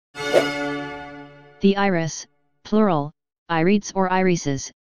The iris, plural, irides or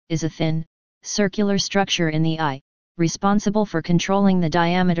irises, is a thin, circular structure in the eye, responsible for controlling the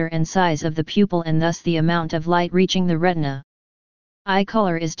diameter and size of the pupil and thus the amount of light reaching the retina. Eye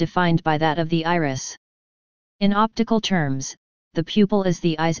color is defined by that of the iris. In optical terms, the pupil is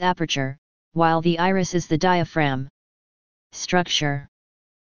the eye's aperture, while the iris is the diaphragm. Structure.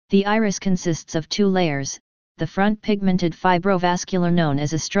 The iris consists of two layers, the front pigmented fibrovascular known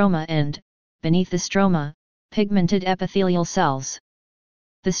as a stroma and, beneath the stroma, pigmented epithelial cells.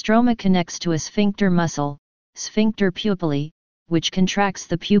 The stroma connects to a sphincter muscle, sphincter pupillae, which contracts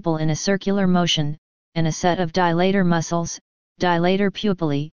the pupil in a circular motion, and a set of dilator muscles, dilator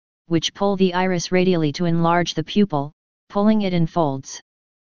pupillae, which pull the iris radially to enlarge the pupil, pulling it in folds.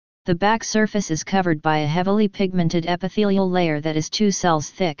 The back surface is covered by a heavily pigmented epithelial layer that is 2 cells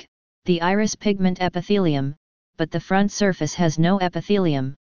thick, the iris pigment epithelium, but the front surface has no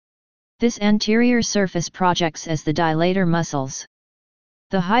epithelium. This anterior surface projects as the dilator muscles.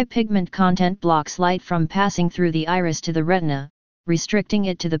 The high pigment content blocks light from passing through the iris to the retina, restricting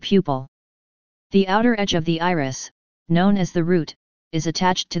it to the pupil. The outer edge of the iris, known as the root, is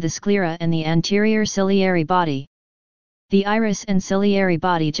attached to the sclera and the anterior ciliary body. The iris and ciliary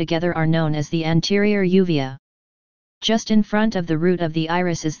body together are known as the anterior uvea. Just in front of the root of the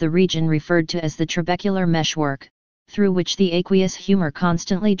iris is the region referred to as the trabecular meshwork, through which the aqueous humor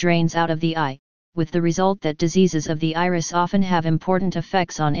constantly drains out of the eye, with the result that diseases of the iris often have important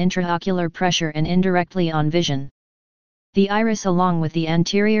effects on intraocular pressure and indirectly on vision. The iris along with the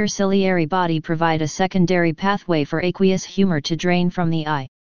anterior ciliary body provide a secondary pathway for aqueous humor to drain from the eye.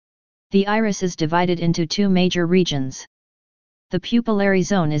 The iris is divided into 2 major regions. The pupillary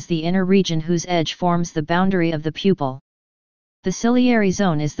zone is the inner region whose edge forms the boundary of the pupil. The ciliary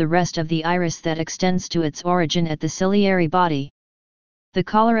zone is the rest of the iris that extends to its origin at the ciliary body. The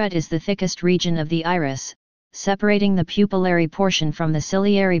collarette is the thickest region of the iris, separating the pupillary portion from the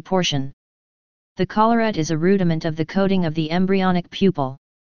ciliary portion. The collarette is a rudiment of the coating of the embryonic pupil.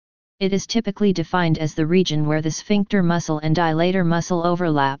 It is typically defined as the region where the sphincter muscle and dilator muscle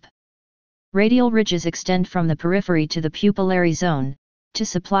overlap. Radial ridges extend from the periphery to the pupillary zone, to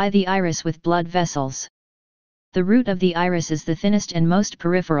supply the iris with blood vessels. The root of the iris is the thinnest and most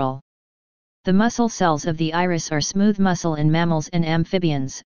peripheral. The muscle cells of the iris are smooth muscle in mammals and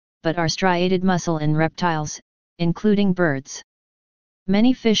amphibians, but are striated muscle in reptiles, including birds.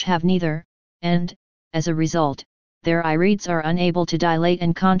 Many fish have neither, and, as a result, their irides are unable to dilate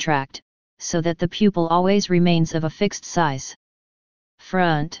and contract, so that the pupil always remains of a fixed size.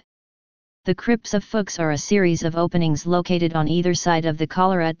 Front. The crypts of Fuchs are a series of openings located on either side of the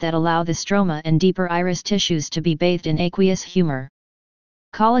collarette that allow the stroma and deeper iris tissues to be bathed in aqueous humor.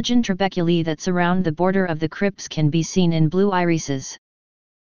 Collagen trabeculae that surround the border of the crypts can be seen in blue irises.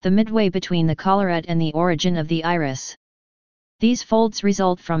 The midway between the collarette and the origin of the iris. These folds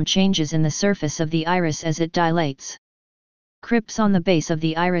result from changes in the surface of the iris as it dilates. Crypts on the base of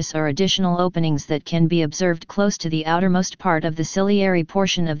the iris are additional openings that can be observed close to the outermost part of the ciliary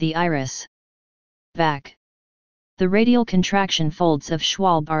portion of the iris. Back. The radial contraction folds of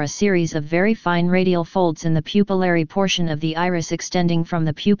Schwalbe are a series of very fine radial folds in the pupillary portion of the iris extending from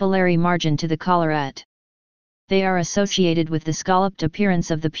the pupillary margin to the collarette. They are associated with the scalloped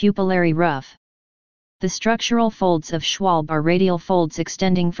appearance of the pupillary ruff. The structural folds of Schwalbe are radial folds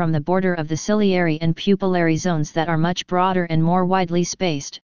extending from the border of the ciliary and pupillary zones that are much broader and more widely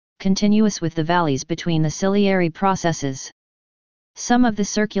spaced, continuous with the valleys between the ciliary processes. Some of the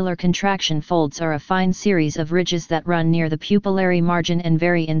circular contraction folds are a fine series of ridges that run near the pupillary margin and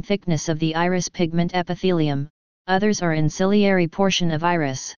vary in thickness of the iris pigment epithelium, others are in ciliary portion of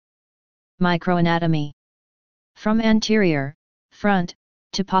iris. Microanatomy. From anterior, front,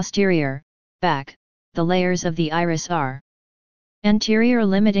 to posterior, back, the layers of the iris are: anterior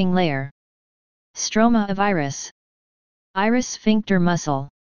limiting layer, stroma of iris, iris sphincter muscle,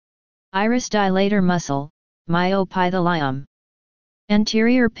 iris dilator muscle, myopythelium,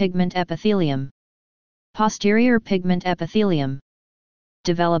 anterior pigment epithelium, posterior pigment epithelium.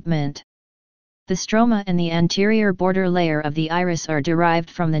 Development. The stroma and the anterior border layer of the iris are derived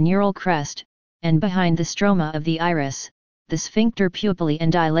from the neural crest, and behind the stroma of the iris, the sphincter pupillae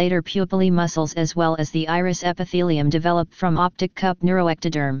and dilator pupillae muscles as well as the iris epithelium develop from optic cup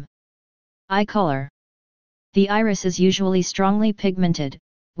neuroectoderm. Eye color. The iris is usually strongly pigmented,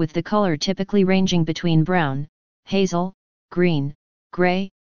 with the color typically ranging between brown, hazel, green, gray,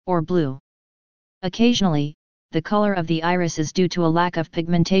 or blue. Occasionally, the color of the iris is due to a lack of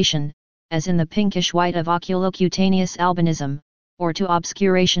pigmentation, as in the pinkish white of oculocutaneous albinism, or to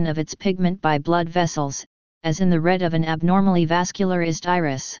obscuration of its pigment by blood vessels, as in the red of an abnormally vascularized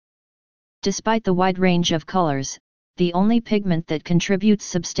iris. Despite the wide range of colors, the only pigment that contributes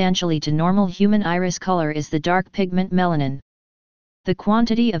substantially to normal human iris color is the dark pigment melanin. The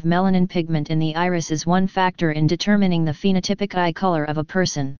quantity of melanin pigment in the iris is one factor in determining the phenotypic eye color of a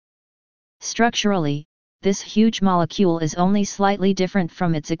person. Structurally, this huge molecule is only slightly different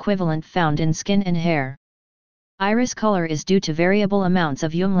from its equivalent found in skin and hair. Iris color is due to variable amounts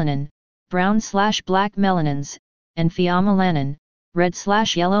of eumelanin, brown/black melanins, and pheomelanin,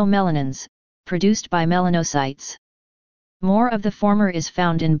 red/yellow melanins, produced by melanocytes. More of the former is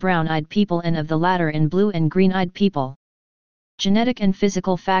found in brown-eyed people and of the latter in blue and green-eyed people. Genetic and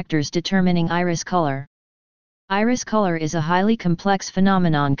physical factors determining iris color. Iris color is a highly complex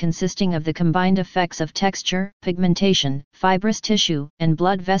phenomenon consisting of the combined effects of texture, pigmentation, fibrous tissue, and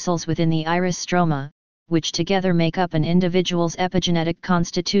blood vessels within the iris stroma, which together make up an individual's epigenetic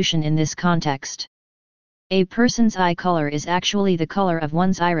constitution in this context. A person's eye color is actually the color of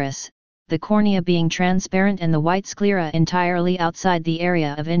one's iris, the cornea being transparent and the white sclera entirely outside the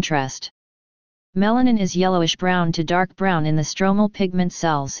area of interest. Melanin is yellowish-brown to dark brown in the stromal pigment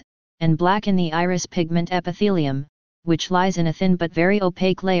cells, and black in the iris pigment epithelium, which lies in a thin but very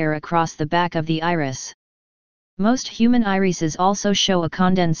opaque layer across the back of the iris. Most human irises also show a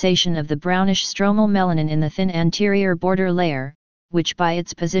condensation of the brownish stromal melanin in the thin anterior border layer, which by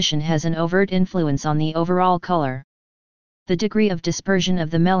its position has an overt influence on the overall color. The degree of dispersion of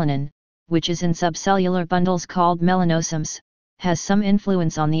the melanin, which is in subcellular bundles called melanosomes, has some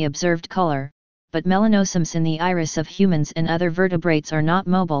influence on the observed color, but melanosomes in the iris of humans and other vertebrates are not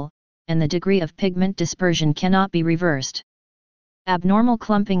mobile, and the degree of pigment dispersion cannot be reversed. Abnormal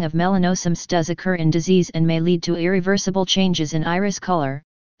clumping of melanosomes does occur in disease and may lead to irreversible changes in iris color,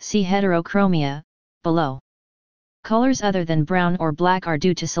 see heterochromia, below. Colors other than brown or black are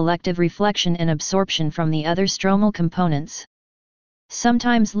due to selective reflection and absorption from the other stromal components.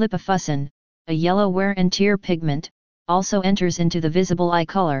 Sometimes lipofuscin, a yellow wear and tear pigment, also enters into the visible eye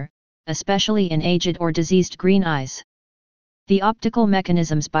color, especially in aged or diseased green eyes. The optical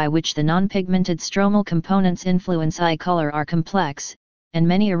mechanisms by which the non-pigmented stromal components influence eye color are complex, and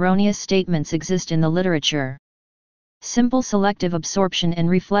many erroneous statements exist in the literature. Simple selective absorption and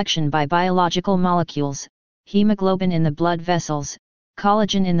reflection by biological molecules, hemoglobin in the blood vessels,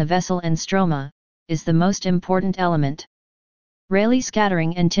 collagen in the vessel and stroma, is the most important element. Rayleigh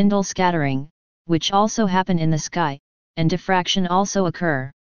scattering and Tyndall scattering, which also happen in the sky, and diffraction also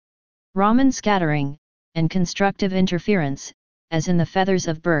occur. Raman scattering, and constructive interference, as in the feathers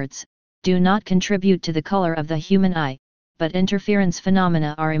of birds, do not contribute to the color of the human eye, but interference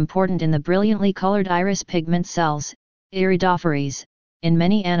phenomena are important in the brilliantly colored iris pigment cells, iridophories, in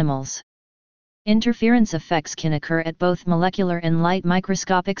many animals. Interference effects can occur at both molecular and light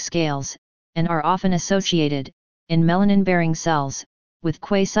microscopic scales, and are often associated, in melanin-bearing cells, with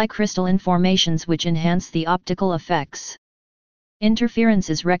quasi-crystalline formations which enhance the optical effects.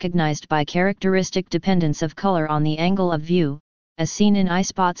 Interference is recognized by characteristic dependence of color on the angle of view, as seen in eye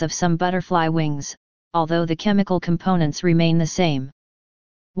spots of some butterfly wings, although the chemical components remain the same.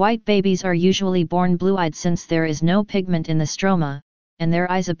 White babies are usually born blue-eyed since there is no pigment in the stroma, and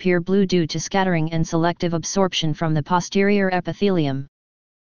their eyes appear blue due to scattering and selective absorption from the posterior epithelium.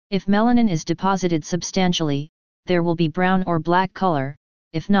 If melanin is deposited substantially, there will be brown or black color;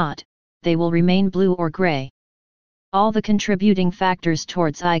 if not, they will remain blue or gray. All the contributing factors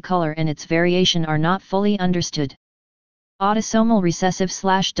towards eye color and its variation are not fully understood. Autosomal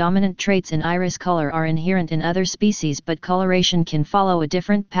recessive/dominant traits in iris color are inherent in other species, but coloration can follow a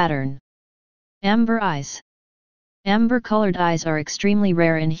different pattern. Amber eyes. Amber-colored eyes are extremely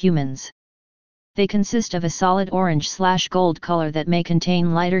rare in humans. They consist of a solid orange/gold color that may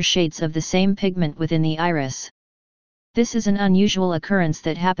contain lighter shades of the same pigment within the iris. This is an unusual occurrence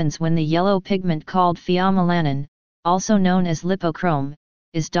that happens when the yellow pigment called pheomelanin, also known as lipochrome,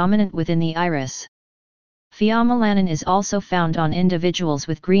 is dominant within the iris. Pheomelanin is also found on individuals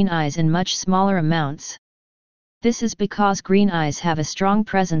with green eyes in much smaller amounts. This is because green eyes have a strong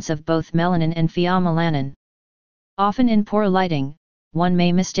presence of both melanin and pheomelanin. Often in poor lighting, one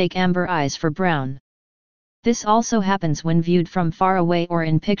may mistake amber eyes for brown. This also happens when viewed from far away or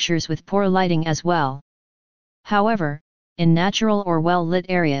in pictures with poor lighting as well. However, in natural or well-lit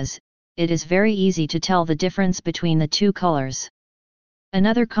areas, it is very easy to tell the difference between the two colors.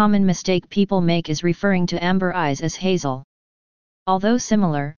 Another common mistake people make is referring to amber eyes as hazel. Although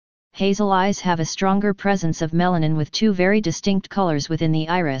similar, hazel eyes have a stronger presence of melanin with two very distinct colors within the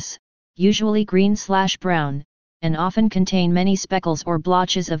iris, usually green/brown, and often contain many speckles or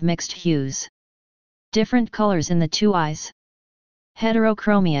blotches of mixed hues. Different colors in the two eyes.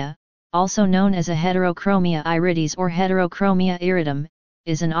 Heterochromia, also known as a heterochromia iridis or heterochromia iridum,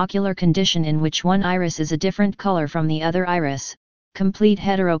 is an ocular condition in which one iris is a different color from the other iris, complete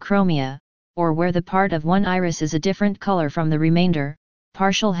heterochromia, or where the part of one iris is a different color from the remainder,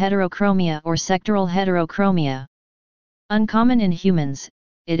 partial heterochromia or sectoral heterochromia. Uncommon in humans,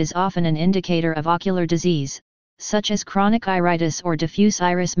 it is often an indicator of ocular disease, such as chronic iritis or diffuse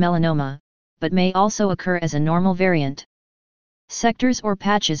iris melanoma, but may also occur as a normal variant. Sectors or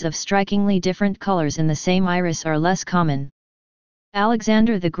patches of strikingly different colors in the same iris are less common.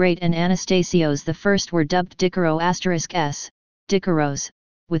 Alexander the Great and Anastasios I were dubbed Dicaro*s, Dicaros,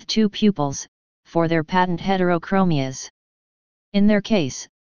 with two pupils, for their patent heterochromias. In their case,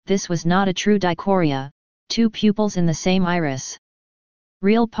 this was not a true dichoria, two pupils in the same iris.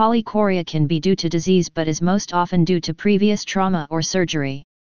 Real polychoria can be due to disease but is most often due to previous trauma or surgery.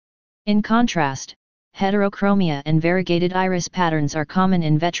 In contrast, heterochromia and variegated iris patterns are common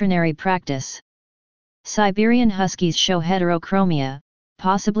in veterinary practice. Siberian Huskies show heterochromia,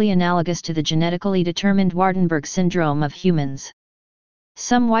 possibly analogous to the genetically determined Waardenburg syndrome of humans.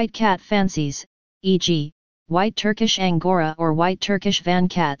 Some white cat fancies, e.g., white Turkish Angora or white Turkish Van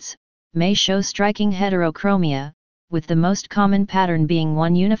cats, may show striking heterochromia, with the most common pattern being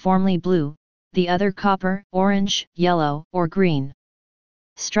one uniformly blue, the other copper, orange, yellow, or green.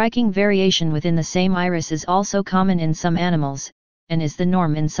 Striking variation within the same iris is also common in some animals, and is the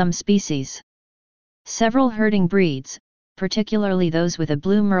norm in some species. Several herding breeds, particularly those with a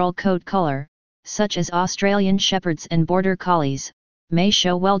blue merle coat color, such as Australian Shepherds and Border Collies, may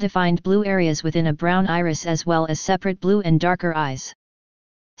show well-defined blue areas within a brown iris as well as separate blue and darker eyes.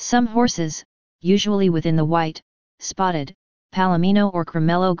 Some horses, usually within the white, spotted, palomino or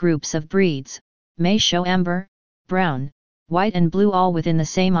cremello groups of breeds, may show amber, brown, white and blue all within the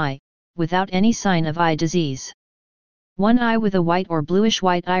same eye, without any sign of eye disease. One eye with a white or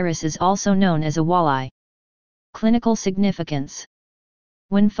bluish-white iris is also known as a walleye. Clinical significance.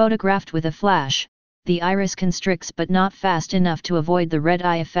 When photographed with a flash, the iris constricts but not fast enough to avoid the red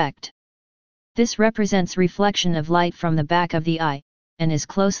eye effect. This represents reflection of light from the back of the eye, and is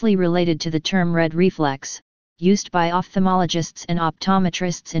closely related to the term red reflex, used by ophthalmologists and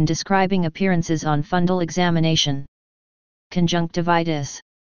optometrists in describing appearances on fundal examination. Conjunctivitis.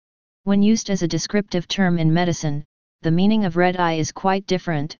 When used as a descriptive term in medicine, the meaning of red eye is quite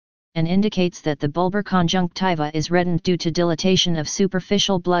different, and indicates that the bulbar conjunctiva is reddened due to dilatation of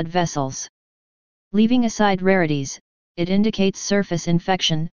superficial blood vessels. Leaving aside rarities, it indicates surface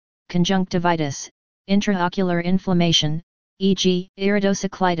infection, conjunctivitis, intraocular inflammation, e.g.,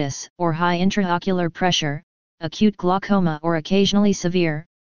 iridocyclitis, or high intraocular pressure, acute glaucoma or occasionally severe,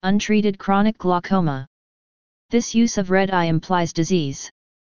 untreated chronic glaucoma. This use of red eye implies disease.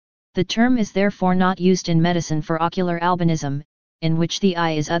 The term is therefore not used in medicine for ocular albinism, in which the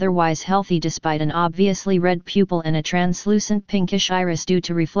eye is otherwise healthy despite an obviously red pupil and a translucent pinkish iris due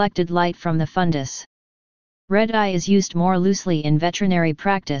to reflected light from the fundus. Red eye is used more loosely in veterinary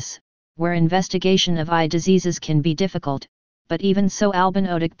practice, where investigation of eye diseases can be difficult, but even so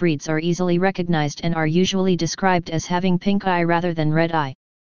albinotic breeds are easily recognized and are usually described as having pink eye rather than red eye.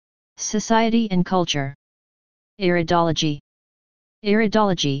 Society and culture. Iridology.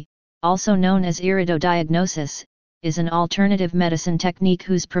 Iridology, also known as iridodiagnosis, is an alternative medicine technique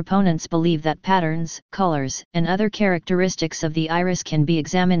whose proponents believe that patterns, colors, and other characteristics of the iris can be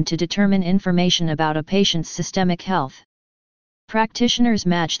examined to determine information about a patient's systemic health. Practitioners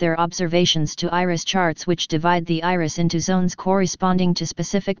match their observations to iris charts which divide the iris into zones corresponding to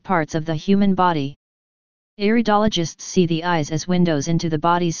specific parts of the human body. Iridologists see the eyes as windows into the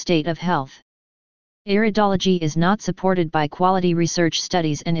body's state of health. Iridology is not supported by quality research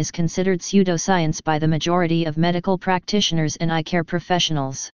studies and is considered pseudoscience by the majority of medical practitioners and eye care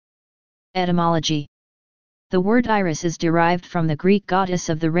professionals. Etymology. The word iris is derived from the Greek goddess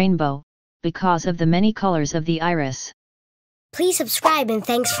of the rainbow, because of the many colors of the iris. Please subscribe and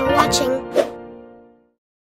thanks for watching.